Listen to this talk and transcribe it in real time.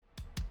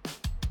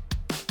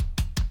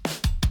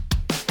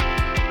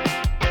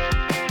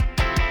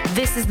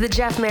This is the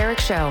Jeff Merrick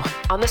Show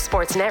on the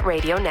Sportsnet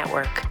Radio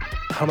Network.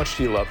 How much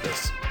do you love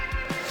this?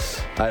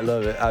 I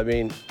love it. I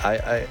mean,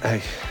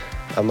 I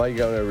might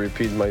going to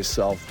repeat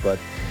myself, but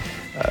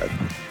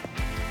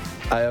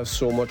I have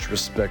so much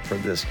respect for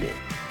this game.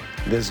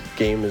 This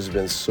game has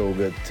been so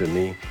good to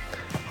me,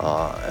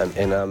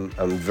 and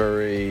I'm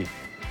very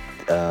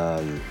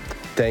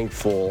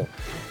thankful,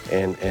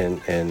 and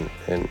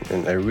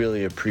I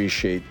really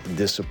appreciate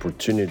this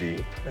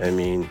opportunity. I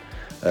mean,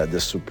 the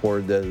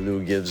support that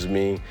Lou gives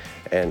me,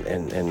 and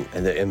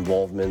the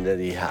involvement that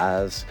he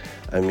has.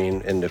 I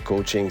mean, and the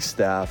coaching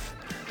staff.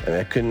 And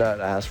I could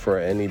not ask for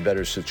any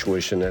better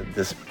situation at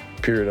this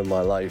period of my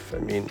life. I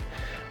mean,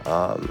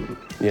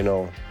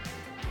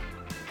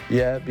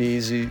 yeah, it'd be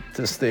easy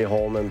to stay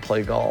home and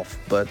play golf,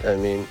 but I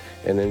mean,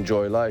 and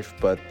enjoy life.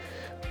 But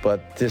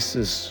this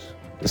is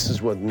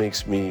what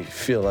makes me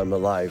feel I'm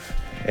alive,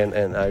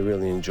 and I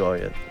really enjoy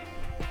it.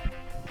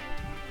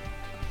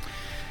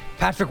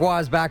 Patrick Waugh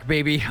is back,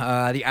 baby.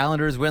 The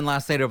Islanders win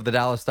last night over the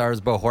Dallas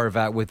Stars. Bo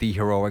Horvat with the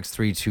heroics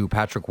 3-2.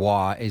 Patrick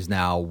Waugh is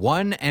now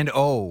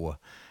 1-0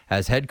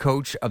 as head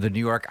coach of the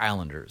New York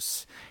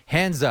Islanders.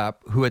 Hands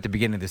up, who at the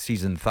beginning of the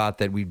season thought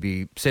that we'd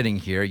be sitting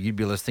here, you'd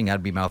be listening,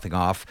 I'd be mouthing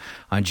off,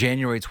 on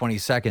January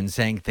 22nd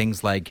saying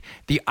things like,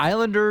 the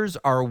Islanders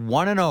are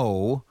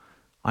 1-0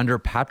 under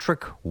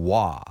Patrick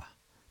Waugh.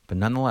 But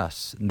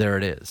nonetheless, there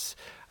it is.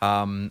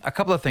 A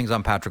couple of things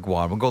on Patrick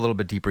Waugh. We'll go a little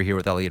bit deeper here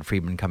with Elliotte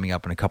Friedman coming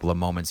up in a couple of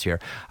moments here.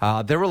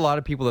 There were a lot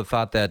of people that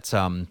thought that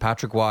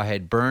Patrick Waugh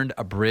had burned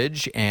a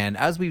bridge. And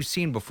as we've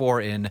seen before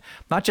in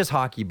not just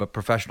hockey, but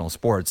professional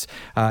sports,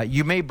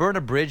 you may burn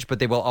a bridge, but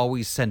they will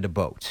always send a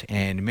boat.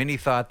 And many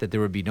thought that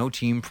there would be no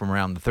team from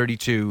around the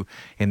 32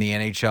 in the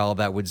NHL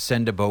that would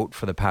send a boat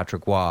for the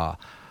Patrick Waugh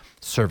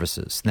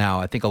services. Now,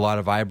 I think a lot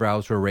of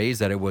eyebrows were raised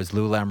that it was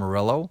Lou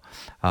Lamoriello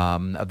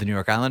of the New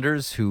York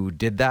Islanders who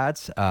did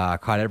that,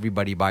 caught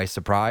everybody by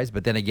surprise.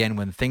 But then again,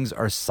 when things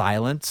are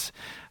silent,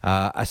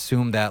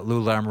 assume that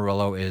Lou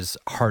Lamoriello is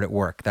hard at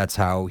work. That's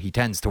how he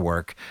tends to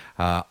work,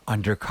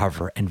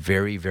 undercover and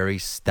very, very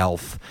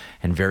stealth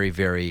and very,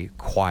 very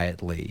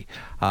quietly.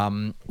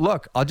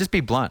 Look, I'll just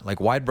be blunt. Like,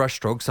 wide brush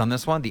strokes on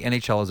this one, the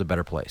NHL is a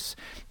better place.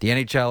 The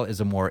NHL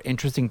is a more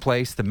interesting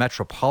place. The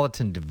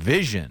Metropolitan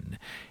Division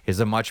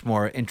is a much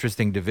more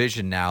interesting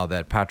division now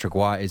that Patrick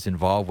Waugh is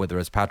involved, whether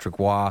it's Patrick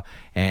Waugh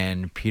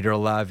and Peter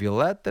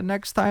Laviolette the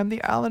next time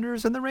the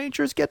Islanders and the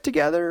Rangers get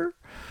together.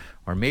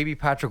 Or maybe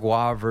Patrick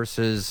Waugh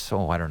versus,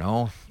 I don't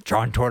know,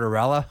 John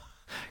Tortorella,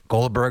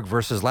 Goldberg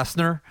versus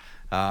Lesnar.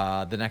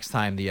 The next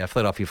time the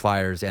Philadelphia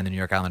Flyers and the New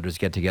York Islanders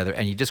get together,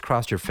 and you just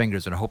cross your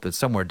fingers and hope that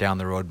somewhere down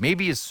the road,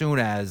 maybe as soon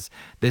as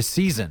this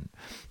season,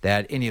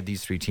 that any of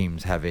these three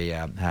teams have a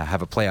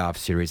playoff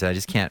series. I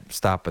just can't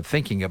stop but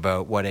thinking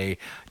about what a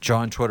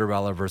John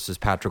Tortorella versus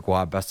Patrick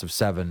Waugh best of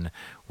 7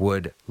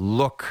 would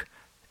look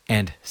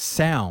and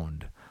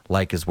sound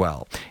like as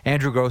well.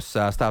 Andrew Gross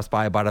stops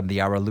by bottom of the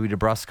hour. Louis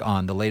DeBrusque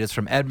on the latest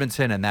from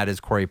Edmonton, and that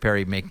is Corey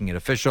Perry making it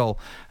official.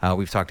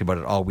 We've talked about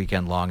it all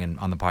weekend long and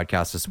on the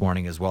podcast this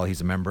morning as well. He's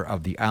a member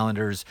of the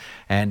Islanders.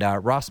 And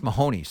Ross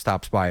Mahoney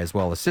stops by as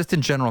well,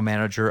 assistant general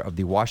manager of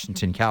the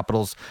Washington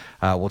Capitals.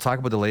 We'll talk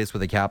about the latest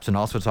with the Caps and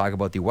also talk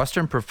about the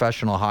Western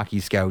Professional Hockey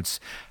Scouts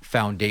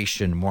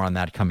Foundation. More on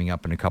that coming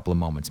up in a couple of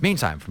moments.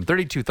 Meantime, from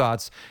 32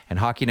 Thoughts and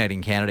Hockey Night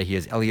in Canada, he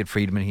is Elliotte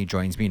Friedman. He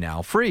joins me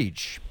now.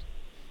 Friedge.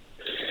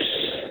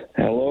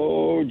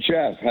 Hello,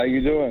 Jeff. How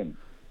you doing?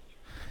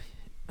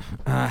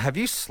 Have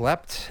you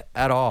slept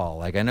at all?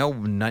 Like, I know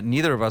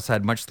neither of us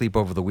had much sleep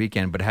over the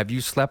weekend, but have you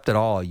slept at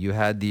all? You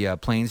had the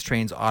planes,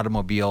 trains,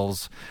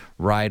 automobiles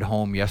ride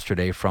home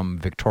yesterday from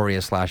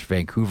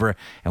Victoria/Vancouver,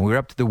 and we were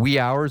up to the wee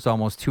hours,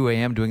 almost 2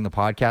 a.m. doing the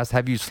podcast.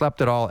 Have you slept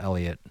at all,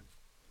 Elliotte?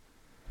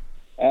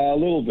 A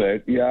little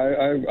bit.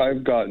 Yeah,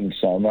 I've gotten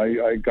some.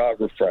 I got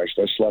refreshed.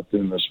 I slept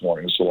in this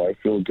morning, so I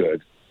feel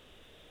good.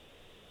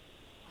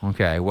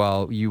 Okay,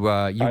 well, you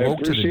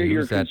woke to the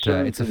news that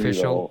it's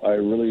official. I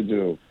really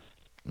do.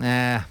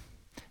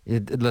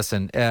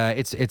 Listen,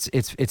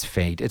 it's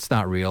fake. It's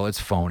not real. It's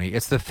phony.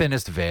 It's the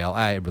thinnest veil.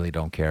 I really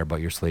don't care about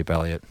your sleep,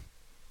 Elliotte.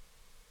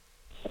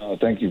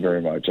 Thank you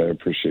very much. I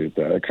appreciate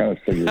that. I kind of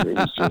figured it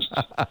was just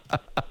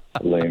a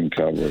lame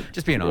cover.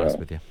 Just being honest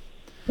with you.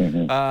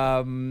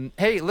 Mm-hmm.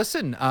 Hey,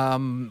 listen,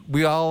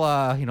 we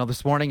all,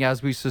 this morning,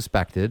 as we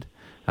suspected,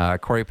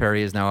 Corey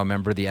Perry is now a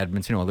member of the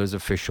Edmonton Oilers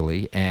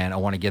officially, and I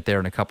want to get there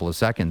in a couple of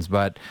seconds.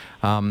 But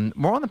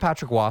more on the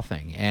Patrick Waugh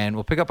thing, and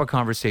we'll pick up a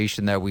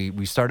conversation that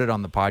we started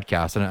on the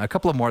podcast, and a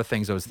couple of more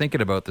things I was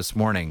thinking about this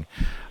morning,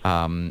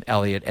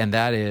 Elliotte, and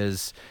that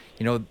is,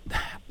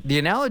 the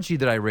analogy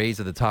that I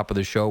raised at the top of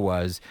the show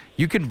was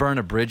you can burn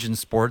a bridge in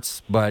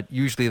sports, but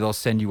usually they'll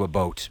send you a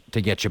boat to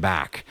get you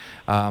back.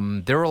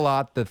 There were a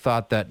lot that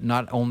thought that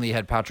not only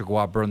had Patrick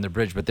Waugh burned the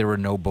bridge, but there were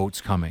no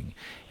boats coming.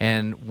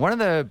 And one of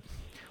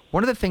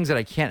the things that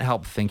I can't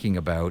help thinking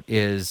about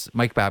is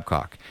Mike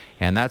Babcock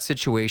and that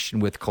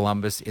situation with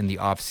Columbus in the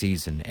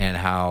offseason and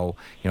how,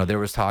 there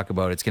was talk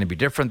about it's going to be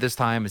different this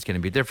time,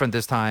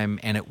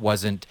 and it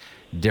wasn't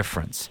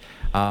different.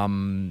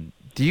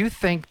 Do you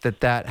think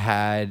that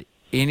had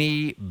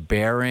any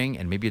bearing,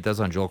 and maybe it does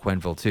on Joel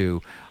Quenneville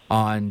too,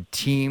 on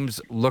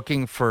teams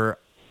looking to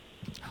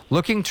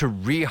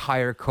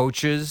rehire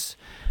coaches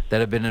that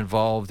have been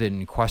involved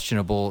in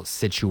questionable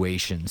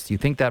situations? Do you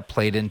think that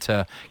played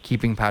into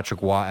keeping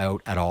Patrick Waugh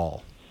out at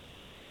all?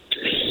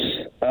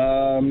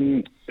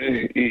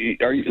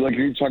 Are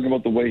you talking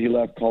about the way he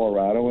left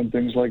Colorado and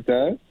things like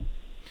that?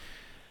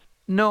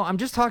 No, I'm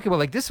just talking about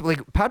like this.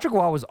 Like Patrick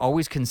Waugh was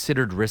always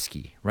considered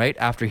risky, right?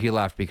 After he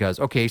left, because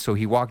so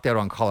he walked out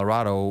on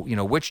Colorado.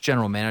 Which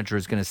general manager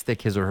is going to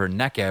stick his or her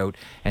neck out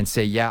and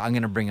say, "Yeah, I'm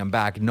going to bring him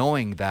back,"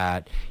 knowing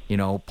that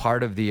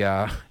part of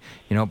the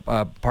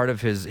part of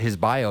his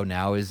bio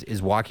now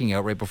is walking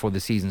out right before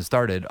the season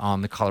started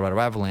on the Colorado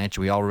Avalanche.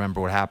 We all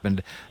remember what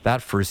happened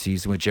that first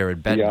season with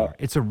Jared Bednar.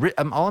 Yeah.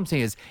 All I'm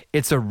saying is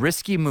it's a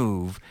risky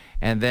move.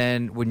 And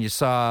then when you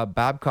saw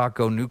Babcock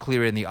go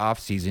nuclear in the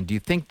offseason, do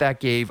you think that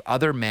gave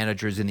other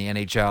managers in the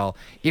NHL,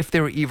 if they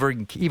were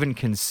even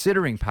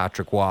considering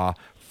Patrick Waugh,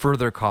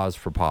 further cause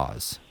for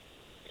pause?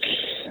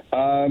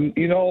 I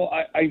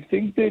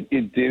think that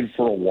it did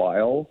for a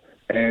while.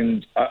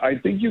 And I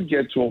think you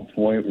get to a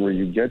point where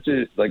you get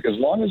to, like, as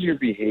long as your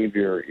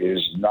behavior is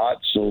not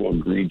so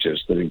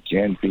egregious that it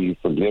can't be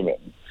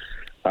forgiven,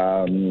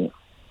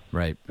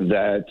 right?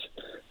 Then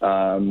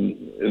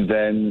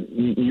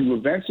you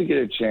eventually get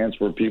a chance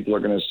where people are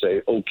going to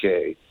say,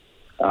 okay,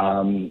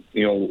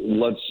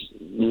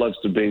 let's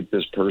debate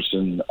this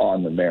person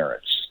on the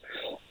merits.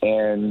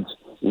 And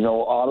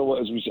Ottawa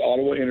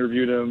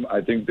interviewed him. I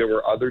think there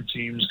were other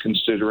teams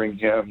considering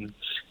him.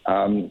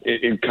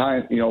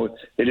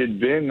 It had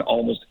been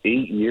almost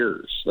 8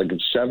 years, like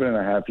it's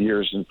 7.5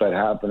 years since that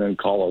happened in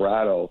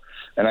Colorado.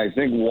 And I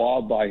think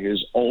Waugh, by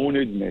his own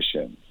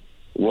admission,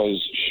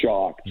 was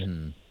shocked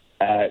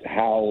at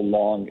how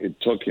long it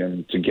took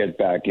him to get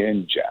back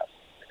in, Jeff.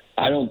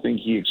 I don't think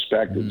he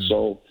expected.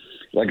 So,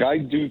 I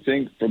do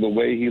think for the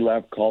way he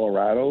left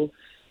Colorado,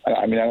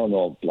 I don't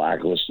know if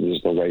blacklisted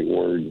is the right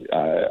word,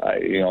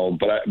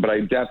 but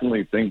I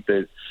definitely think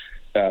that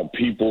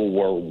people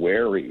were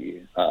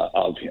wary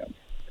of him.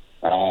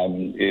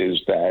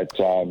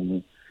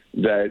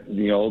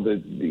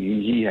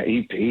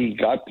 He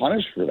got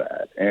punished for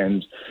that,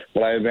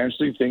 but I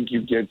eventually think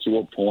you get to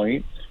a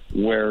point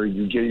where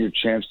you get your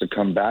chance to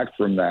come back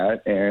from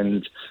that,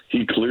 and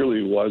he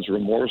clearly was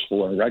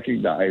remorseful and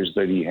recognized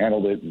that he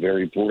handled it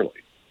very poorly.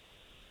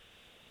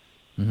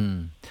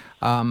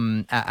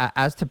 Mm-hmm.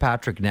 As to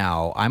Patrick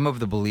now, I'm of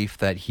the belief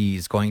that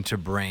he's going to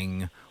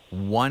bring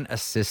one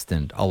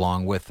assistant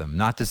along with him.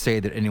 Not to say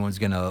that anyone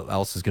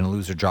else is going to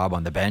lose their job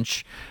on the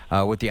bench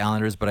with the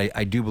Islanders, but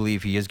I do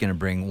believe he is going to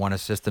bring one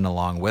assistant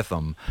along with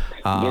him.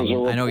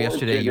 I know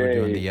yesterday you were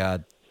doing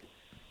the...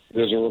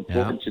 There's a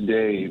report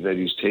today that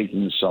he's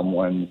taking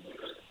someone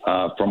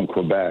from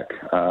Quebec,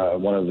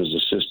 one of his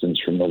assistants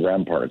from the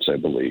Ramparts, I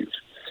believe.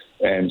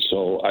 And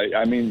so,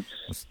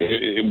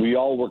 we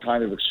all were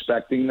kind of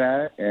expecting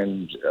that,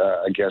 and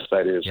I guess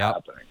that is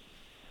happening.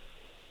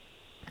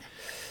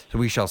 So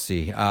we shall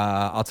see.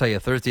 I'll tell you,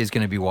 Thursday is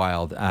going to be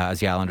wild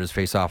as the Islanders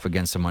face off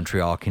against the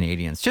Montreal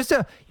Canadiens. Just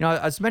to,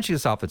 I was mentioning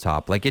this off the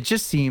top. Like, it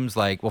just seems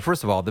like, well,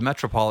 first of all, the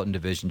Metropolitan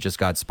Division just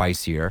got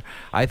spicier.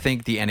 I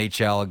think the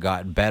NHL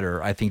got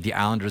better. I think the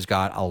Islanders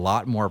got a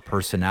lot more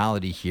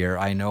personality here.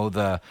 I know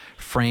the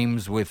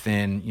frames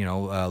within,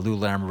 Lou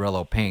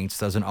Lamoriello paints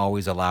doesn't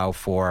always allow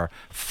for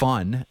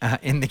fun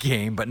in the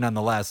game, but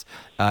nonetheless,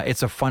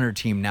 it's a funner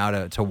team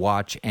now to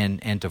watch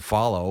and to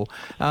follow.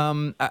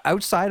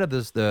 Outside of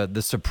this,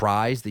 the surprise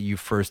that you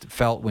first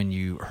felt when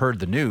you heard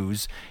the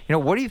news,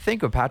 what do you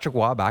think of Patrick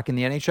Waugh back in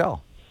the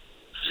NHL?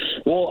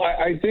 Well,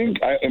 I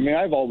think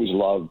I've always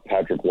loved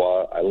Patrick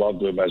Waugh. I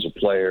loved him as a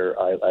player.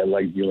 I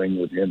like dealing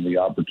with him, the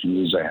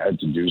opportunities I had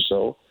to do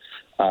so.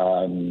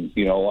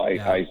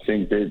 I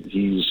think that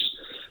he's,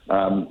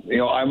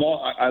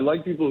 I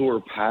like people who are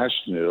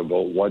passionate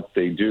about what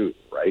they do,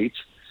 right?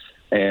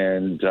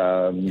 And,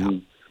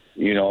 and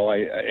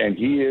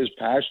he is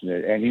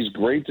passionate, and he's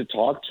great to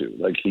talk to.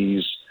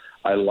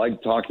 I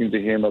like talking to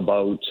him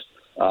about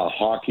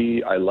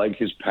hockey. I like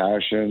his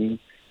passion.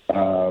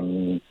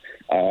 I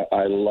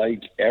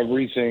like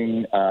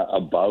everything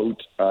about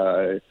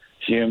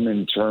him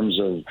in terms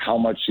of how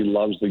much he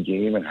loves the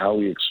game and how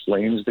he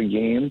explains the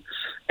game.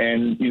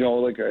 And,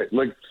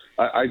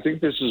 I think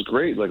this is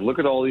great. Look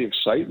at all the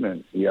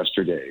excitement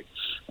yesterday.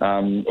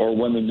 Or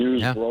when the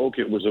news broke,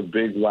 it was a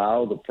big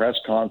wow. The press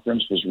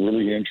conference was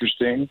really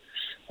interesting.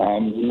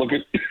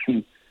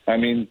 The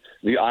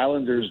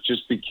Islanders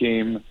just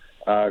became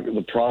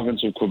the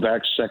province of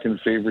Quebec's second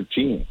favorite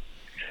team.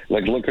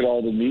 Look at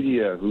all the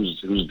media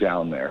who's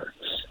down there.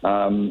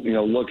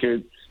 Look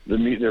at the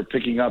media; they're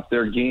picking up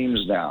their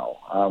games now.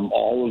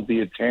 All of the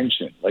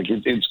attention,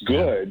 it's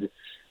good.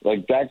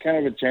 That kind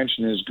of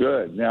attention is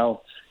good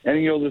now. And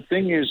the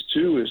thing is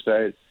too is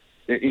that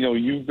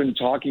you've been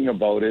talking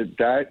about it.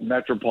 That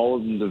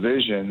Metropolitan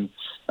Division,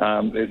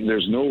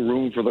 there's no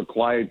room for the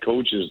quiet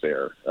coaches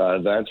there.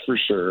 That's for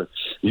sure.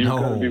 You've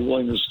got to be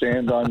willing to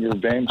stand on your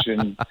bench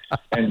and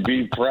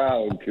be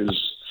proud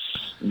because,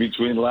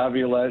 between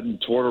Laviolette and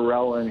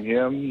Tortorella and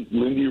him.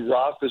 Lindy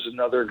Ruff is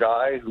another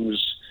guy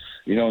who's,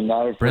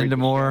 not afraid to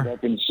stand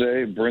up and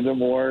say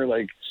Brindamore.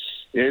 Like,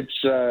 it's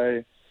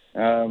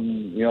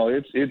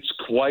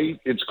quite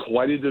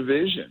a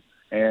division,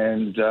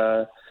 and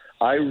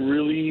I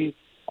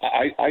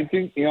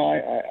think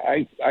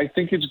I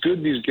think it's good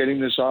that he's getting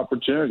this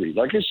opportunity.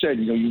 Like I said,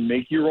 you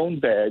make your own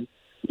bed.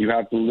 You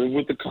have to live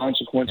with the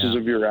consequences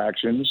of your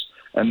actions.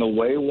 And the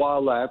way Waugh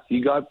left,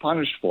 he got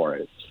punished for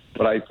it.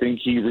 But I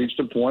think he reached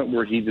a point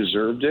where he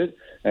deserved it.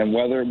 And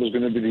whether it was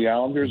going to be the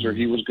Islanders or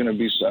he was going to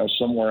be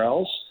somewhere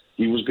else,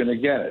 he was going to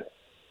get it.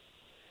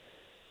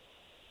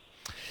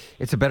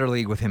 It's a better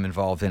league with him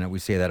involved in it. We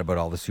say that about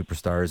all the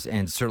superstars,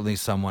 and certainly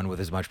someone with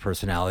as much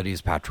personality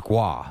as Patrick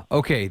Waugh.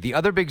 Okay, the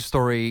other big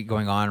story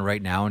going on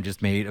right now and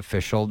just made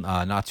official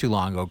not too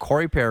long ago,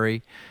 Corey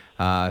Perry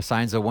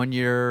signs a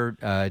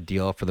 1-year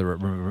deal for the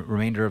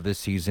remainder of this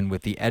season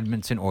with the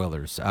Edmonton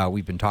Oilers.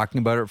 We've been talking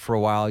about it for a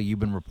while. You've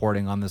been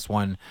reporting on this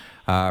one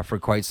for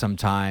quite some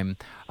time.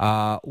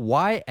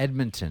 Why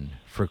Edmonton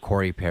for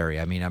Corey Perry?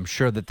 I mean, I'm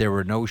sure that there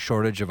were no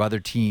shortage of other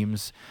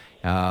teams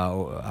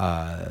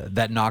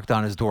that knocked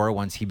on his door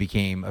once he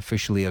became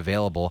officially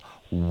available.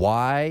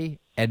 Why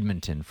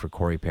Edmonton for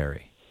Corey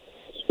Perry?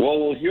 Well,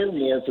 we'll hear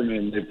more from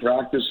him. They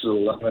practice at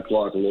 11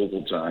 o'clock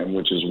local time,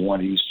 which is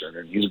 1 Eastern,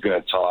 and he's going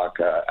to talk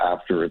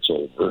after it's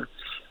over.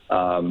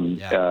 But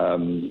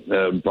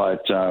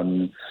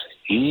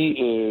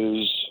he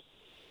is,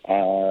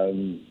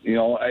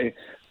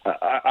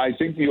 I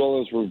think the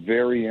Oilers were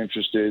very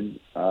interested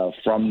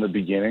from the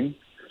beginning.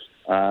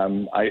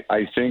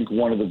 I think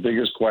one of the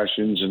biggest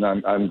questions, and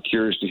I'm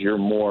curious to hear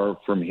more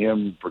from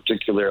him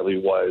particularly,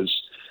 was,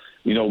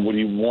 would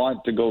he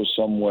want to go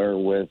somewhere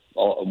where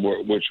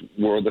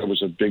there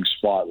was a big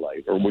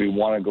spotlight, or would he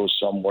want to go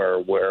somewhere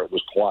where it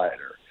was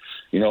quieter?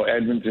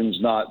 Edmonton's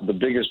not the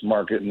biggest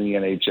market in the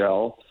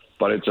NHL,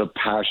 but it's a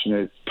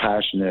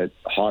passionate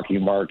hockey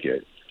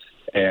market.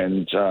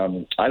 And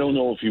I don't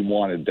know if he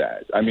wanted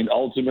that. I mean,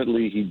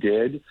 ultimately he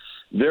did.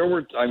 The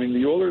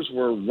Oilers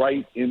were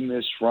right in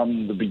this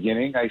from the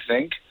beginning, I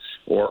think,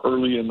 or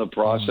early in the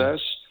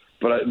process.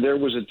 But there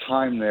was a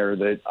time there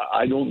that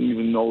I don't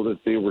even know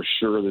that they were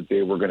sure that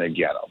they were going to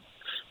get him.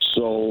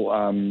 So,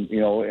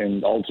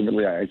 and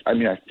ultimately, I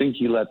think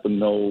he let them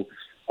know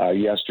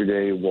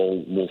yesterday.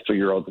 We'll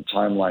figure out the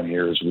timeline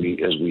here as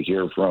we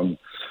hear from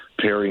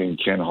Perry and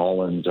Ken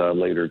Holland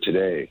later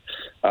today.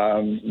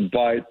 I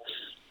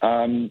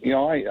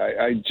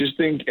just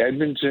think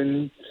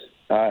Edmonton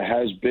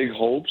has big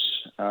hopes.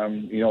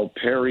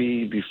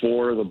 Perry,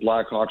 before the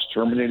Blackhawks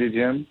terminated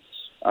him,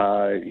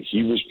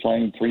 he was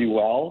playing pretty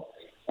well.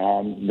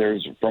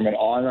 There's, from an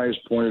on-ice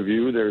point of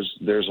view,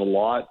 there's a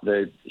lot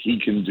that he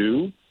can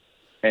do,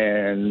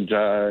 and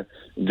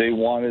they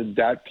wanted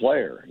that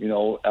player.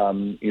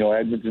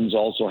 Edmonton's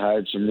also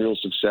had some real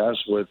success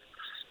with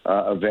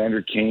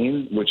Evander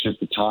Kane, which at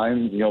the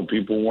time,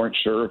 people weren't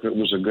sure if it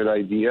was a good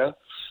idea.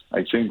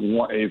 I think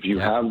if you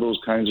have those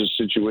kinds of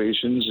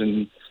situations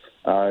and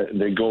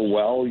they go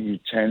well, you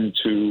tend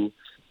to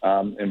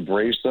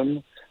embrace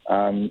them.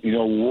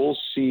 We'll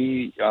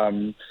see.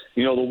 The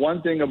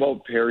one thing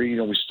about Perry,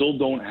 we still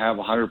don't have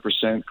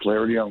 100%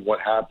 clarity on what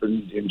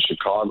happened in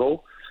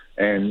Chicago,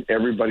 and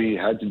everybody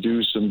had to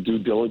do some due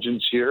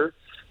diligence here.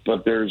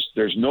 But there's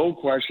no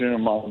question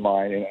in my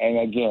mind, and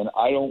again,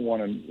 I don't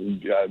want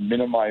to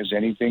minimize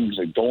anything because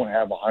I don't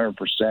have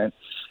 100%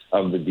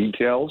 of the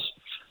details.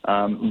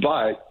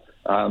 But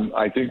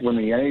I think when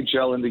the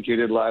NHL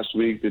indicated last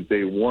week that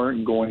they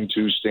weren't going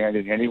to stand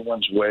in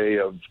anyone's way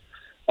of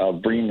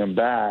bringing them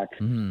back,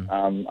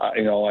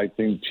 I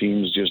think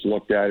teams just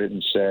looked at it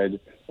and said,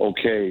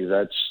 okay,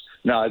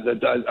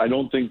 I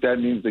don't think that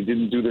means they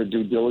didn't do their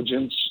due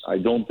diligence. I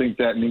don't think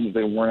that means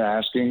they weren't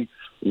asking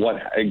what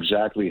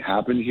exactly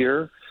happened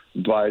here.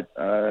 But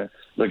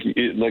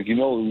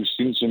we've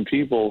seen some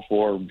people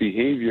for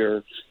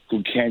behavior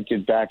who can't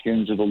get back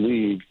into the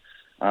league.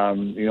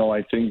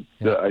 I think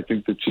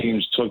the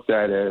teams took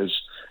that as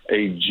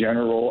a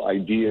general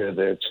idea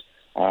that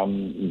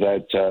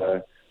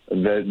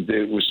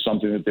it was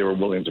something that they were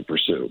willing to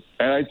pursue.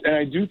 And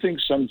I do think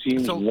some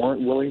teams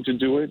weren't willing to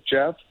do it,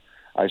 Jeff.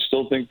 I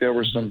still think there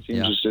were some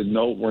teams who said,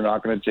 no, we're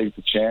not going to take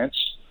the chance.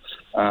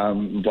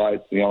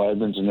 But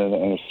Edmonton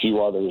and a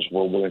few others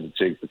were willing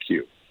to take the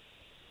cue.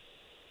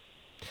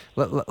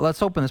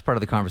 Let's open this part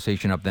of the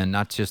conversation up then,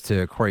 not just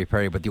to Corey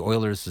Perry, but the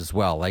Oilers as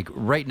well. Like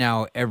right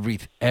now,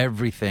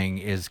 everything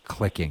is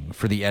clicking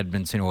for the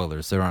Edmonton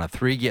Oilers. They're on a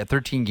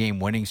 13-game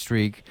winning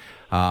streak.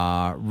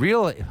 A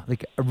real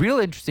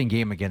interesting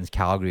game against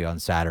Calgary on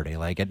Saturday.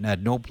 Like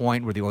at no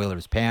point were the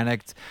Oilers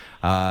panicked.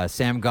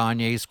 Sam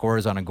Gagner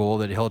scores on a goal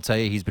that he'll tell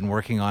you he's been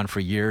working on for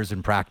years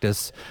in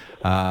practice.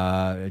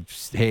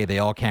 Hey, they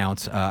all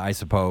count, I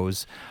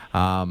suppose.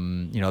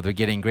 They're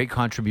getting great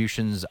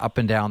contributions up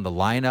and down the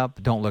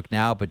lineup. Don't look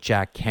now, but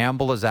Jack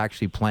Campbell is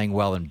actually playing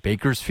well in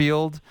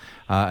Bakersfield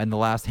in the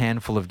last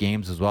handful of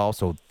games as well.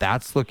 So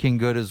that's looking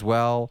good as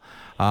well.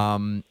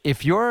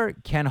 If you're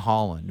Ken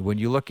Holland, when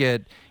you look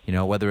at,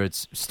 whether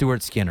it's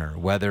Stuart Skinner,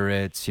 whether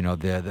it's,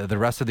 the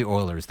rest of the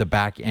Oilers, the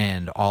back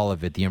end, all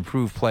of it, the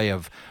improved play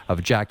of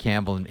Jack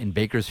Campbell in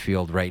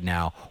Bakersfield right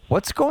now,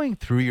 what's going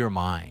through your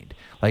mind?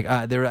 Like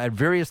there at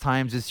various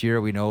times this year,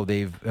 we know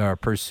they've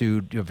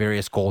pursued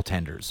various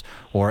goaltenders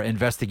or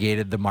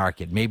investigated the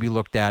market, maybe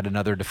looked at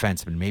another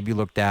defenseman, maybe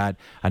looked at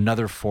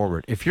another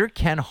forward. If you're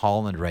Ken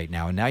Holland right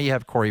now, and now you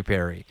have Corey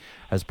Perry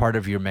as part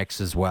of your mix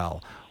as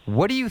well,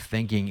 what are you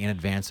thinking in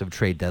advance of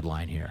trade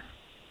deadline here?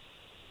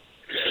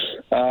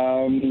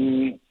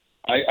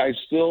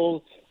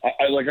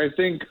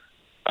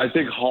 I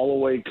think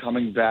Holloway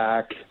coming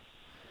back.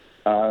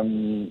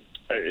 You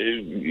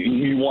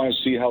want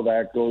to see how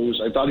that goes.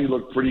 I thought he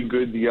looked pretty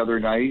good the other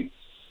night,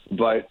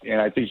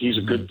 and I think he's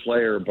a good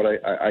player. But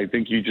I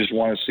think you just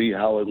want to see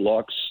how it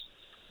looks.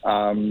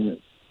 I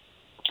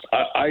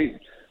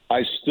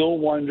still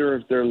wonder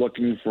if they're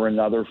looking for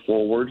another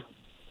forward.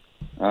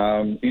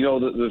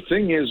 The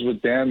thing is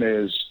with them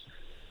is,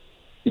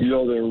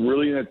 they're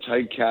really in a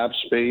tight cap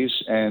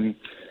space, and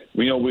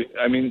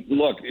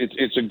look,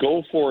 it's a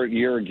go for it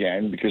year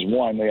again because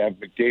one, they have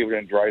McDavid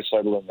and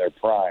Draisaitl in their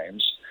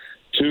primes.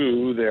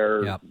 Two,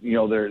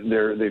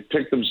 they've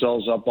picked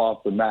themselves up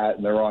off the mat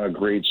and they're on a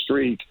great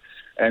streak.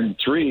 And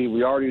three,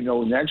 we already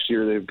know next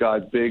year they've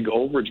got big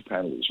overage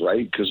penalties,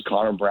 right? Because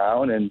Connor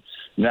Brown, and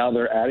now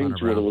they're adding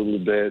to it a little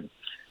bit.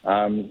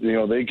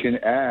 They can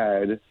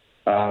add.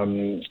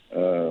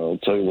 I'll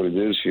tell you what it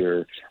is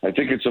here. I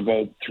think it's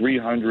about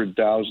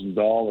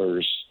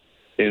 $300,000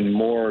 in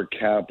more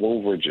cap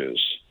overages.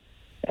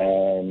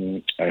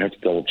 I have to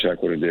double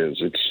check what it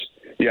is.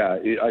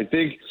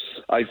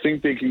 I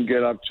think they can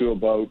get up to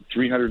about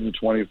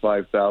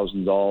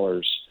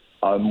 $325,000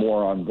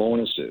 more on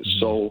bonuses. Mm-hmm.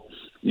 So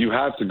you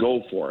have to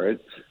go for it.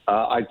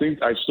 I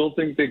still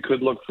think they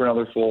could look for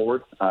another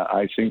forward.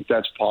 I think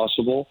that's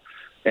possible.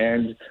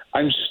 And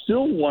I'm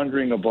still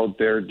wondering about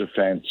their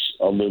defense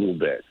a little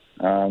bit.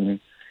 So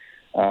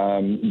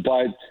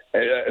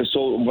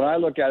when I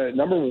look at it,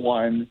 number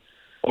one,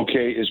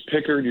 okay, is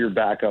Pickard your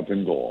backup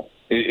in goal?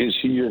 Is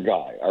he your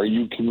guy? Are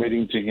you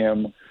committing to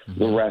him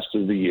the rest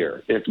of the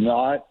year? If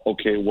not,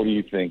 okay, what are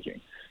you thinking?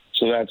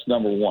 So that's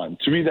number one.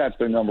 To me, that's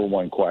the number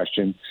one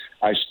question.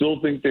 I still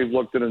think they've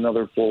looked at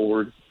another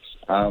forward.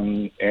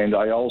 And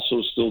I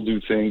also still do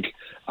think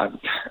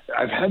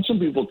I've had some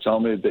people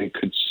tell me that they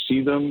could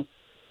see them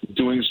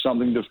doing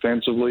something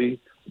defensively.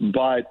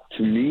 But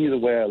to me, the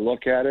way I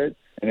look at it,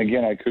 and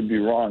again, I could be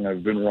wrong.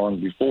 I've been wrong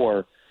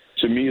before.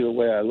 To me, the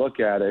way I look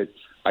at it,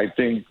 I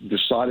think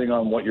deciding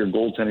on what your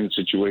goaltending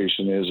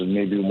situation is and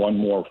maybe one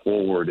more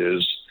forward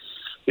is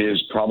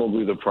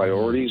probably the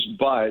priorities.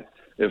 But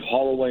if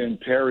Holloway and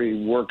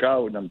Perry work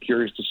out, and I'm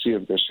curious to see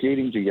if they're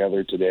skating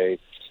together today,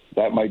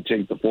 that might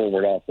take the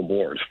forward off the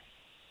board.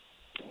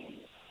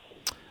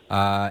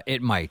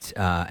 It might,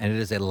 and it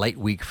is a light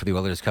week for the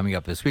Oilers coming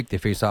up this week. They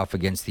face off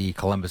against the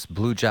Columbus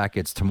Blue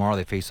Jackets. Tomorrow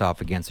they face off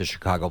against the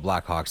Chicago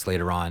Blackhawks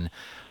later on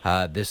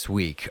this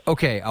week.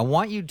 Okay, I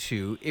want you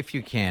to, if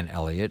you can,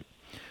 Elliotte,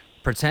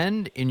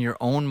 pretend in your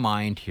own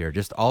mind here,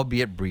 just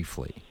albeit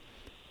briefly,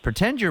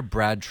 pretend you're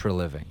Brad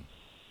Treliving,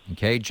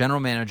 okay, general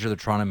manager of the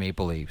Toronto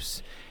Maple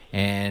Leafs,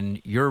 and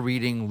you're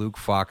reading Luke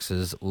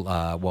Fox's,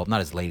 well,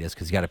 not his latest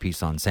because he got a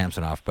piece on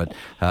Samsonov, but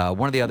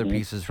one of the other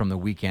pieces from the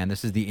weekend.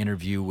 This is the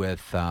interview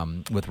with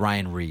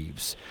Ryan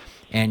Reeves.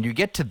 And you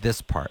get to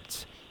this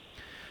part.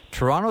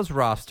 Toronto's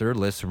roster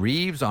lists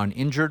Reeves on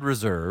injured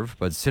reserve,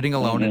 but sitting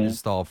alone in his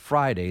stall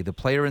Friday, the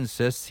player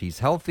insists he's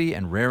healthy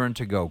and raring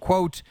to go.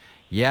 Quote,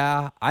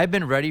 "Yeah, I've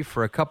been ready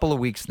for a couple of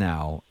weeks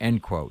now,"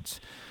 end quote.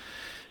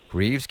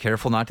 Reeves,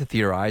 careful not to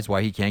theorize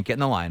why he can't get in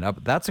the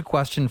lineup. That's a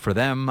question for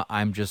them.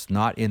 I'm just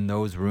not in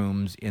those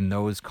rooms, in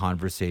those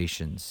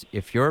conversations.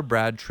 If you're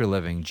Brad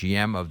Treliving,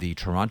 GM of the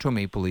Toronto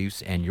Maple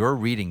Leafs, and you're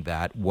reading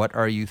that, what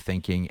are you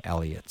thinking,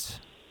 Elliotte?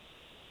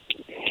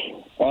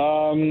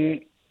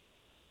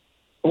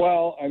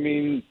 Well, I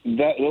mean,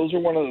 those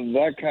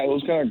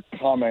kind of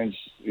comments.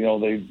 You know,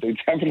 they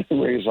definitely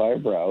raise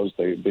eyebrows.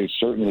 They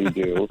certainly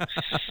do.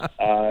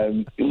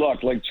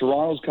 Look, like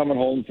Toronto's coming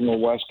home from a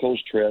West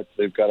Coast trip.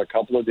 They've got a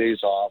couple of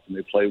days off, and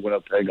they play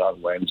Winnipeg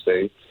on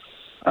Wednesday.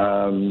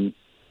 I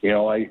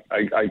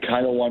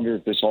kind of wonder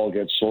if this all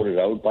gets sorted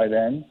out by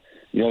then.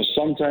 You know,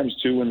 sometimes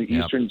too, when the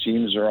Eastern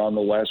teams are on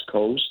the West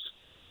Coast,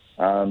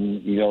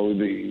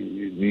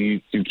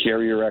 you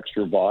carry your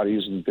extra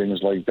bodies and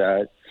things like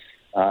that.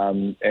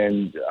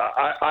 And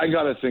I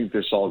got to think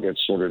this all gets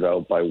sorted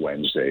out by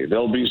Wednesday.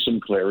 There'll be some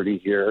clarity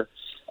here.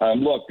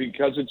 Look,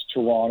 because it's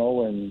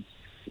Toronto, and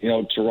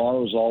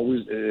Toronto's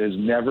has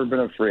never been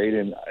afraid.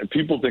 And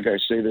people think I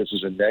say this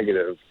as a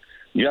negative.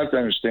 You have to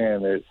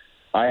understand that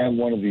I am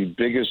one of the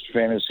biggest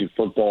fantasy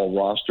football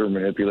roster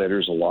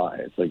manipulators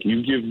alive. Like,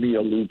 you give me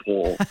a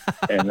loophole,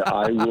 and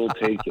I will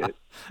take it.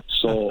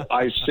 So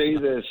I say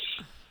this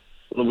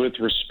with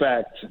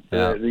respect.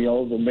 Yeah.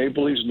 The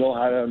Maple Leafs know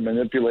how to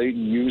manipulate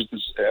and use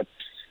this.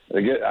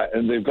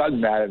 And they've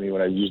gotten mad at me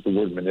when I've used the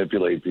word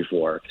manipulate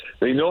before.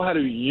 They know how to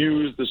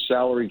use the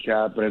salary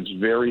cap and its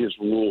various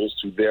rules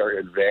to their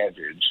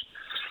advantage.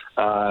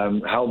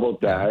 How about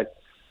that?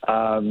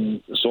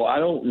 So I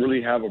don't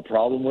really have a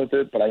problem with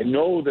it, but I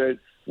know that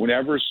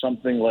whenever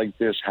something like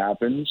this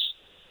happens,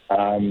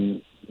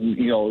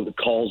 the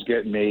calls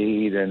get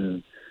made,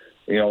 and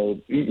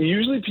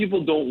usually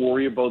people don't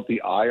worry about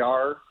the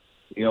IR.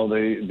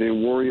 They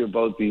worry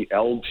about the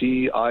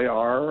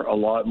LTIR a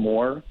lot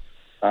more.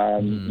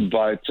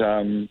 But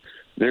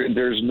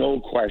there's no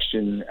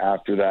question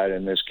after that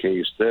in this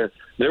case. There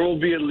will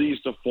be at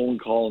least a phone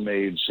call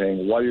made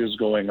saying what is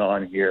going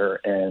on here,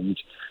 and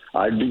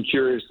I'd be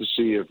curious to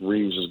see if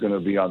Reeves is going to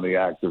be on the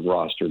active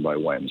roster by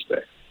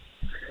Wednesday.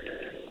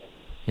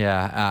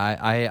 Yeah,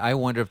 I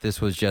wonder if this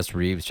was just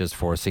Reeves just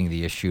forcing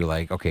the issue.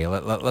 Like, okay,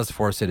 let's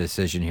force a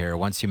decision here.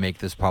 Once you make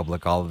this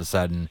public, all of a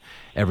sudden,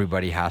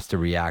 everybody has to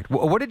react.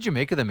 What did you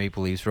make of the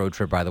Maple Leafs road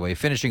trip, by the way?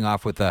 Finishing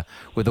off with a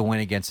win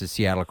against the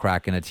Seattle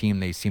Kraken, a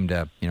team they seem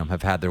to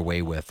have had their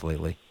way with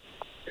lately.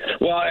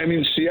 Well, I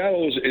mean,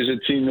 Seattle is a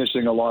team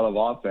missing a lot of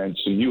offense,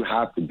 so you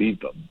have to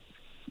beat them.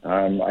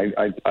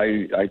 I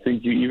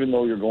think even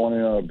though you're going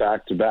in on a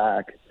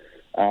back-to-back.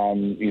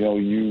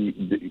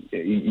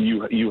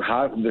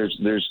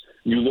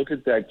 You look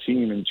at that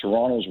team, and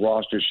Toronto's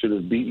roster should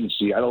have beaten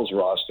Seattle's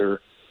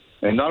roster.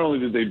 And not only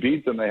did they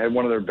beat them, they had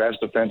one of their best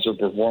offensive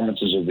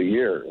performances of the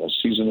year. A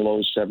season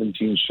low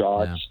 17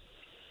 shots.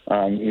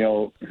 Yeah.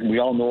 We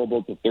all know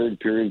about the third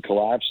period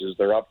collapses.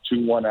 They're up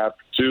 2-1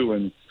 after 2,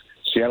 and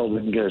Seattle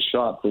didn't get a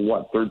shot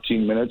for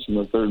 13 minutes in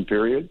the third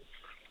period.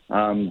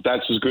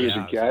 That's as good as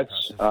it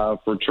gets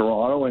for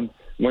Toronto. And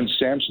when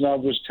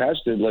Samsonov was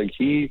tested,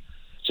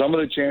 some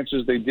of the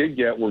chances they did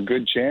get were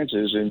good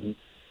chances, and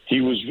he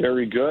was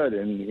very good.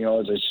 And,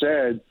 as I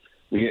said,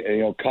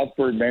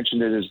 Cuthbert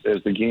mentioned it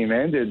as the game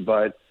ended,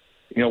 but,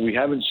 we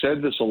haven't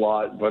said this a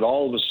lot, but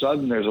all of a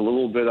sudden there's a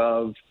little bit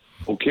of,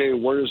 okay,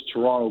 where does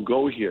Toronto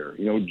go here?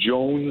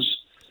 Jones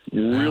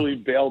really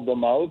bailed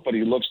them out, but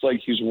he looks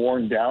like he's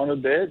worn down a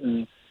bit.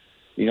 And,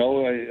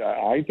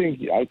 I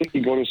think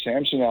you go to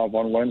Samsonov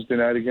on Wednesday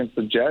night against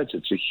the Jets.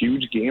 It's a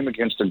huge game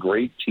against a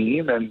great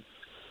team, and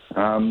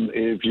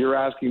if you're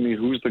asking me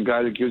who's the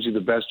guy that gives you the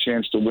best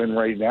chance to win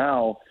right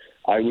now,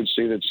 I would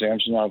say that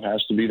Samsonov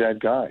has to be that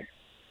guy.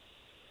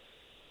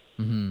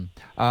 Mm-hmm.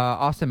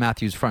 Austin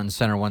Matthews, front and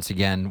center once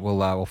again.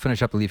 We'll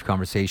finish up the Leaf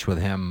conversation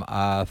with him.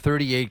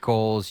 38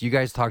 goals. You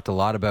guys talked a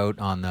lot about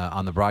on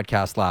the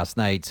broadcast last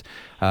night.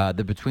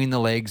 The between the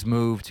legs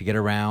move to get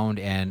around,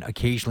 and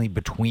occasionally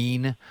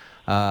between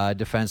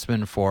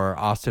defensemen for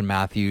Austin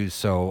Matthews.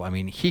 So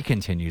he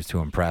continues to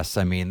impress.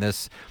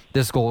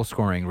 This goal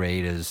scoring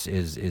rate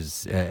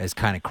is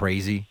kind of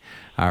crazy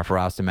for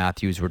Austin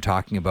Matthews. We're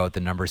talking about the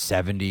number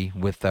 70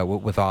 with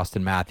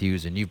Austin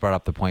Matthews, and you've brought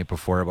up the point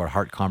before about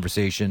heart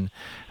conversation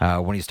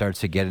when he starts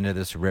to get into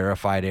this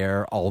rarefied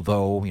air.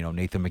 Although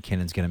Nathan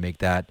McKinnon's going to make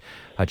that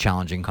a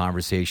challenging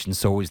conversation.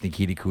 So is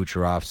Nikita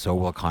Kucherov. So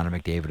will Connor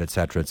McDavid, et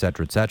cetera, et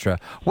cetera, et cetera.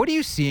 What are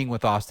you seeing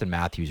with Austin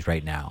Matthews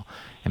right now?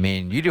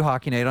 You do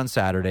Hockey Night on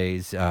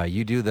Saturdays.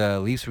 You do the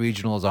Leafs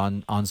Regionals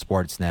on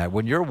Sportsnet.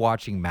 When you're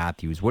watching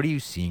Matthews, what are you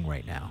seeing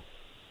right now?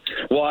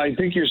 Well, I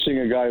think you're seeing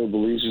a guy who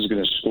believes he's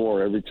going to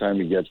score every time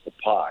he gets the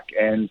puck.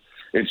 And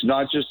it's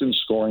not just in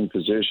scoring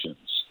positions.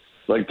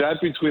 Like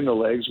that between the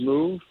legs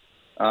move,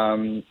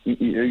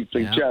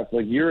 Jeff,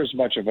 you're as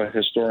much of a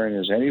historian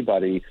as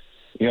anybody.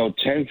 10,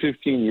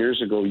 15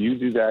 years ago, you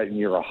do that and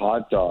you're a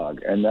hot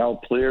dog. And now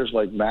players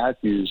like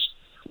Matthews,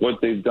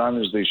 what they've done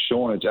is they've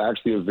shown it's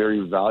actually a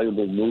very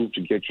valuable move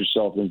to get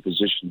yourself in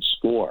position to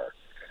score.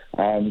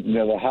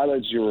 The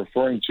highlights you're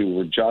referring to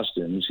were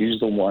Justin's. He's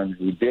the one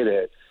who did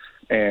it.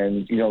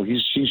 And,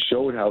 he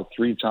showed how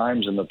 3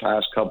 times in the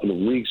past couple of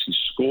weeks he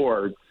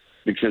scored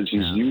because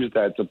he's used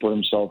that to put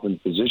himself in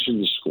position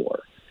to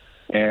score.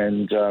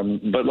 And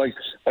but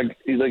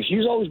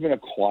he's always been a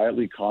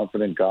quietly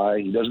confident guy.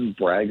 He doesn't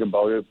brag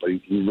about it, but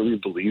he really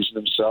believes in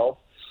himself.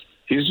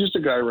 He's just a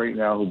guy right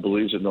now who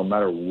believes that no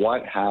matter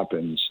what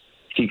happens,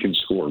 he can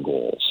score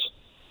goals.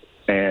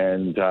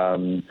 And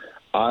I'm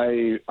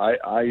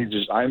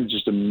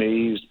just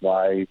amazed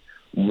by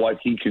what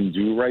he can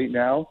do right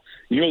now.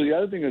 The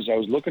other thing is I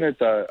was looking at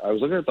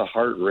the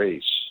Hart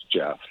race,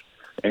 Jeff,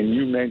 and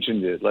you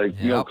mentioned it.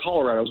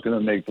 Colorado's going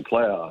to make the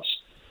playoffs.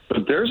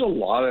 But there's a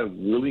lot of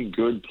really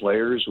good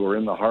players who are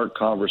in the Hart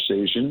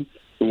conversation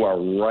who are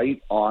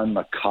right on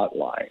the cut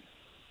line.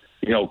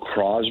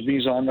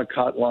 Crosby's on the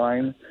cut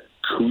line.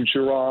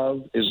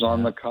 Kucherov is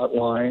on the cut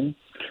line.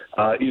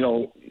 I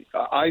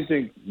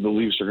think the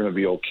Leafs are going to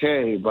be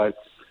okay, but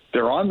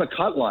they're on the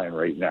cut line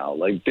right now.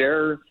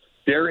 They're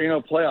in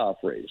a playoff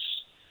race.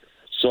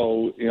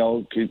 So,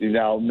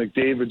 now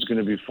McDavid's going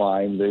to be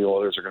fine. The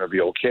Oilers are going to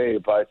be okay,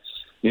 but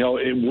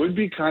it would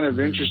be kind of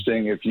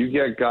interesting if you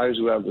get guys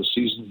who have the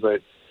seasons that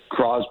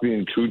Crosby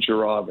and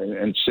Kucherov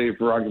and say,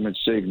 for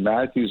argument's sake,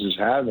 Matthews is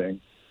having,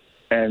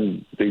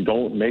 and they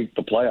don't make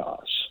the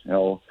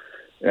playoffs.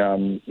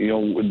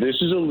 This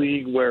is a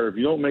league where if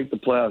you don't make the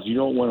playoffs, you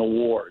don't win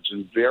awards.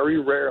 And very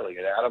rarely,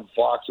 and Adam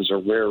Fox is a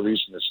rare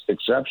recent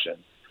exception,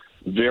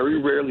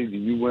 very rarely do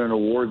you win an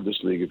award this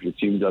league if your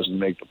team doesn't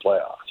make the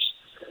playoffs.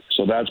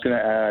 So that's going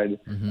to add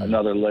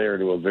another layer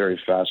to a very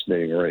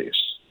fascinating race.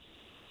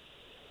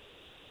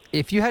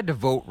 If you had to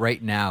vote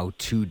right now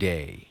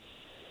today,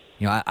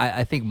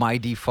 I think my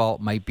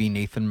default might be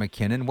Nathan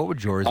MacKinnon. What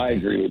would yours be? I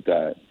agree with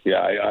that. Yeah,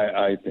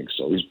 I think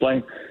so. He's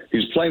playing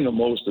the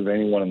most of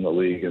anyone in the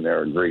league, and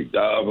they're a great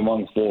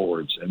among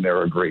forwards, and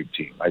they're a great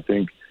team. I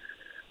think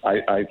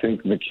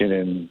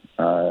MacKinnon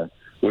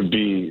would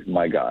be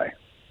my guy.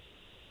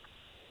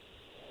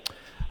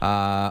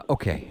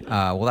 Okay.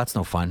 Well, that's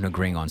no fun,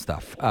 agreeing on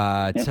stuff.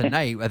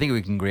 Tonight, I think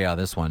we can agree on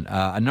this one.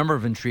 A number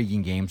of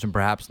intriguing games, and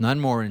perhaps none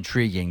more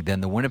intriguing than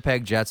the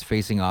Winnipeg Jets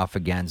facing off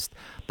against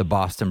the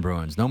Boston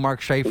Bruins. No Mark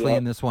Scheifele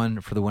in this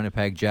one for the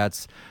Winnipeg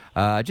Jets.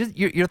 Just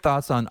your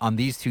thoughts on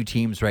these two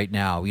teams right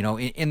now.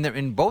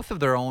 In both of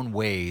their own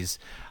ways,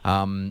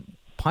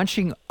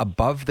 punching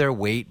above their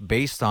weight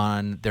based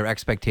on their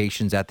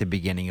expectations at the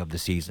beginning of the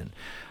season.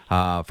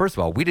 First of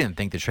all, we didn't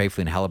think that Scheifele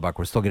and Hellebuck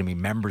were still going to be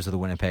members of the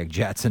Winnipeg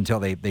Jets until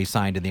they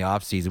signed in the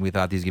offseason. We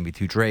thought these were going to be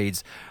two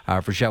trades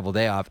for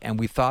Cheveldayoff, and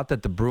we thought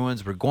that the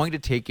Bruins were going to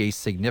take a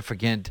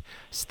significant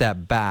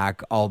step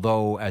back,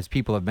 although, as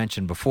people have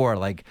mentioned before,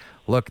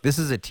 look, this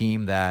is a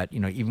team that,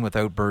 even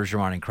without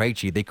Bergeron and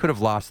Krejci, they could have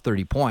lost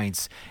 30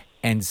 points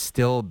and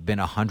still been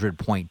a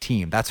 100-point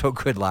team. That's how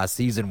good last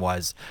season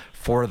was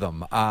for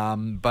them.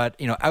 But,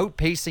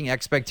 outpacing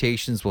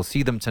expectations. We'll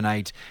see them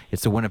tonight.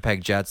 It's the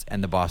Winnipeg Jets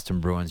and the Boston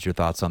Bruins. Your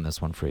thoughts on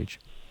this one, Friedge?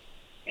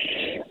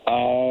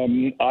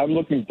 I'm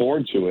looking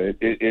forward to it.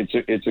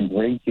 It's a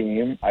great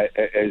game.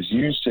 As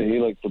you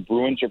say, the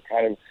Bruins are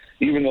kind of,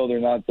 even though they're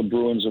not the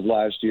Bruins of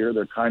last year,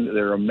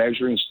 they're a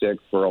measuring stick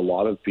for a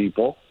lot of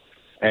people.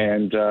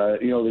 And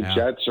the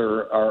Jets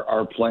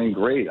are playing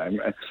great.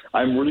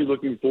 I'm really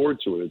looking forward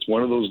to it. It's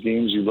one of those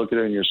games you look at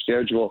it in your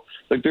schedule.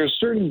 There's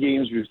certain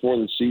games before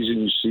the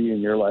season you see, and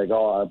you're like,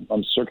 oh,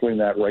 I'm circling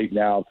that right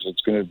now because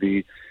it's going to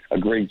be a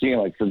great game.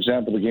 For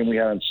example, the game we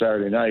had on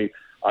Saturday night.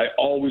 I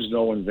always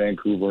know when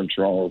Vancouver and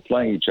Toronto are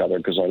playing each other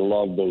because I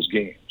love those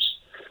games.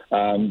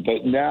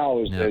 But now,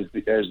 as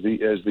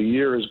the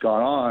year has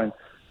gone on,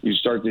 you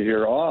start to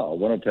hear,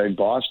 Winnipeg,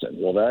 Boston.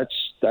 Well,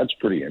 that's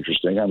pretty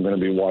interesting. I'm going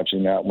to be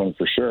watching that one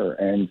for sure,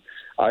 and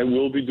I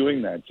will be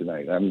doing that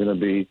tonight. I'm going to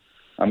be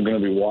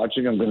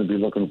watching. I'm going to be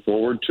looking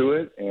forward to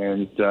it.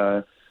 And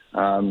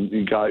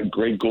you got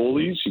great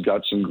goalies. You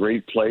got some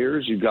great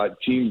players. You got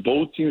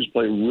both teams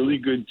play really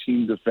good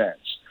team defense.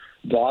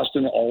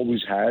 Boston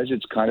always has.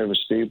 It's kind of a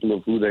staple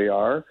of who they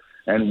are,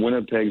 and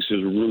Winnipeg's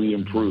has really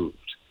improved.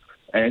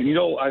 And,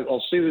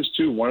 I'll say this,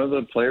 too. One of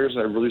the players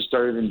I really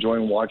started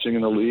enjoying watching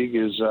in the league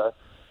is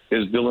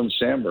Dylan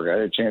Sandberg. I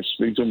had a chance to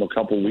speak to him a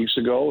couple of weeks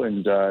ago,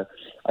 and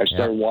I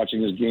started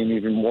watching his game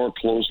even more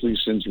closely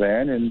since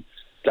then. And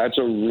that's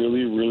a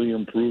really, really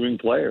improving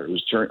player.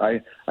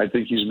 I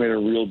think he's made a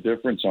real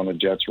difference on the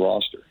Jets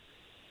roster.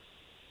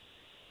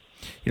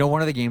 One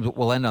of the games,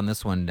 we'll end on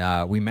this one.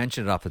 We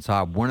mentioned it off the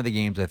top. One of the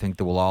games I think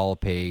that we'll all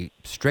pay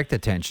strict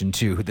attention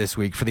to this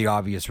week for the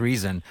obvious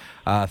reason.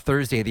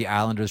 Thursday, the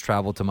Islanders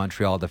travel to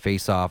Montreal to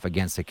face off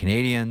against the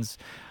Canadiens.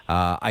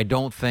 I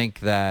don't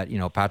think that,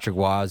 Patrick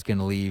Waugh is going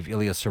to leave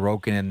Ilya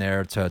Sorokin in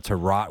there to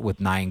rot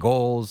with 9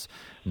 goals,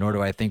 nor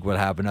do I think we'll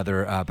have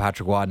another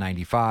Patrick Waugh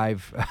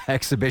 95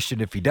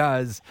 exhibition if he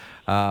does.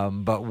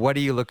 But what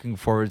are you looking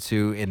forward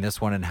to in this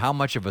one, and how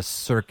much of a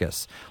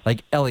circus,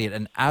 Elliotte,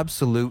 an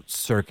absolute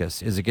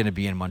circus, is it going to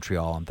be in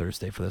Montreal on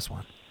Thursday for this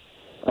one?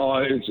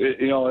 Oh,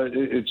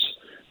 it's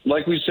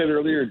like we said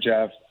earlier,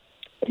 Jeff,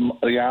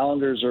 the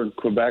Islanders are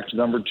Quebec's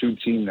number 2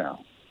 team now.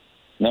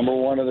 Number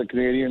 1 of the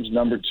Canadiens,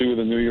 number 2 of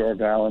the New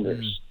York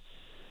Islanders.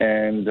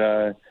 And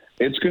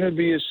it's going to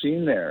be a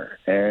scene there.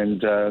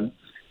 And,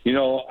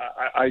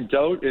 I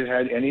doubt it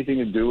had anything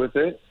to do with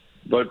it,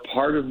 but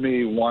part of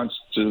me wants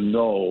to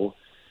know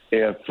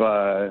if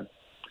Lou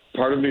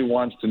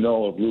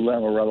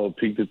Lamoriello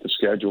peeked at the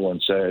schedule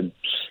and said,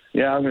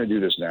 yeah, I'm going to do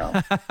this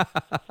now.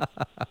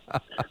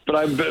 But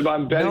I'm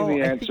betting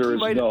the answer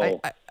is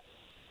no.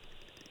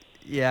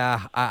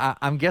 Yeah,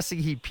 I'm guessing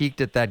he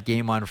peaked at that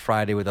game on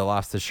Friday with a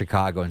loss to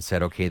Chicago and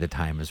said, "Okay, the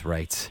time is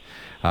right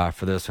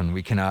for this one.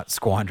 We cannot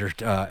squander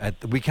a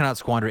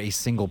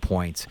single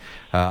point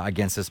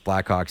against this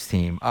Blackhawks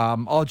team."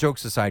 All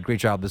jokes aside,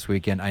 great job this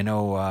weekend. I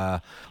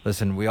know.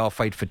 Listen, we all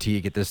fight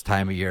fatigue at this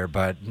time of year,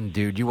 but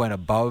dude, you went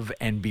above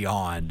and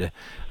beyond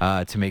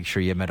to make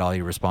sure you met all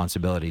your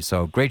responsibilities.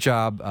 So great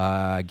job.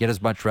 Get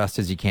as much rest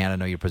as you can. I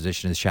know your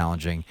position is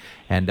challenging,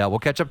 and we'll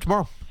catch up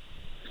tomorrow.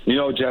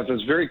 Jeff,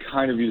 it's very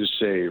kind of you to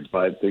say,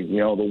 but the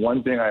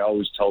one thing I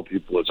always tell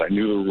people is I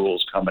knew the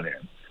rules coming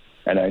in,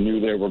 and I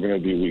knew there were going to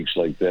be weeks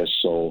like this,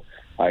 so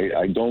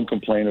I don't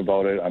complain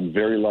about it. I'm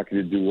very lucky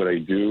to do what I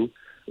do.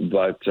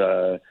 But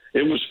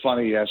it was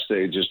funny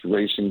yesterday, just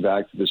racing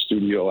back to the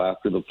studio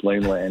after the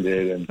plane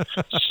landed and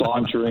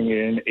sauntering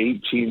in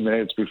 18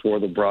 minutes before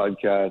the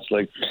broadcast.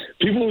 Like,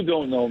 people who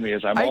don't know me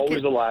is I'm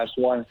always the last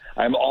one.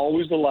 I'm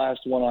always the last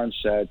one on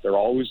set. They're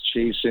always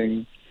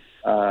chasing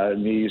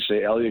me.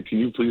 Say, Elliotte, can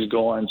you please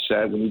go on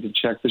set? We need to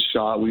check the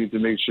shot. We need to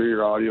make sure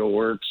your audio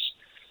works.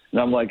 And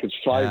I'm like, it's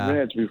 5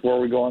 minutes before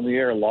we go on the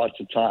air, lots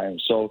of time.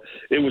 So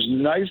it was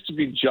nice to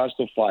be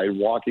justified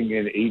walking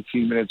in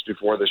 18 minutes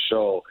before the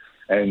show,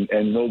 and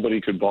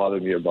nobody could bother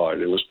me about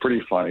it. It was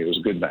pretty funny. It was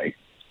a good night.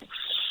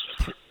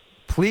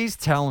 Please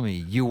tell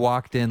me you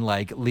walked in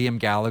like Liam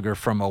Gallagher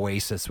from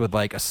Oasis with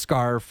like a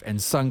scarf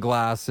and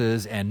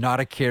sunglasses and not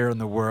a care in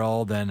the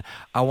world, and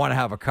I want to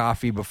have a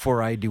coffee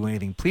before I do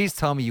anything. Please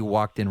tell me you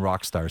walked in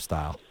rock star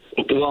style.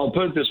 Well, I'll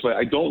put it this way.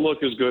 I don't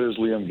look as good as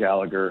Liam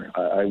Gallagher.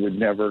 I would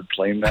never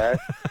claim that.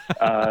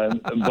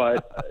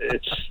 But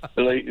it's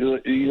like,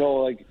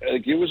 like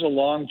it was a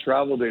long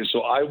travel day,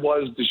 so I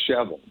was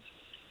disheveled.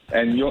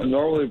 And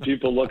normally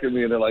people look at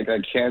me and they're like, I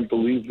can't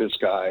believe this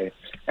guy.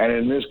 And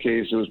in this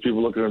case, it was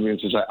people looking at me and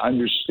says, I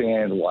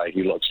understand why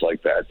he looks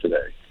like that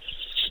today.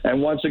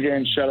 And once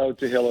again, shout out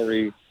to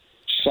Hillary.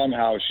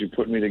 Somehow she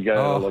put me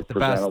together to look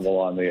presentable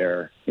on the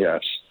air.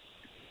 Yes.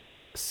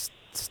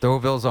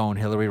 Stouffville's own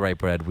Hillary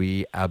Wrightbread.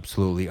 We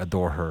absolutely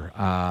adore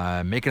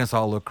her. Making us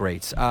all look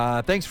great.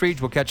 Thanks, Friedge.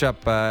 We'll catch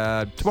up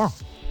tomorrow.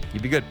 You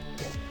be good.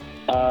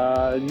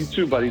 You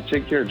too, buddy.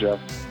 Take care, Jeff.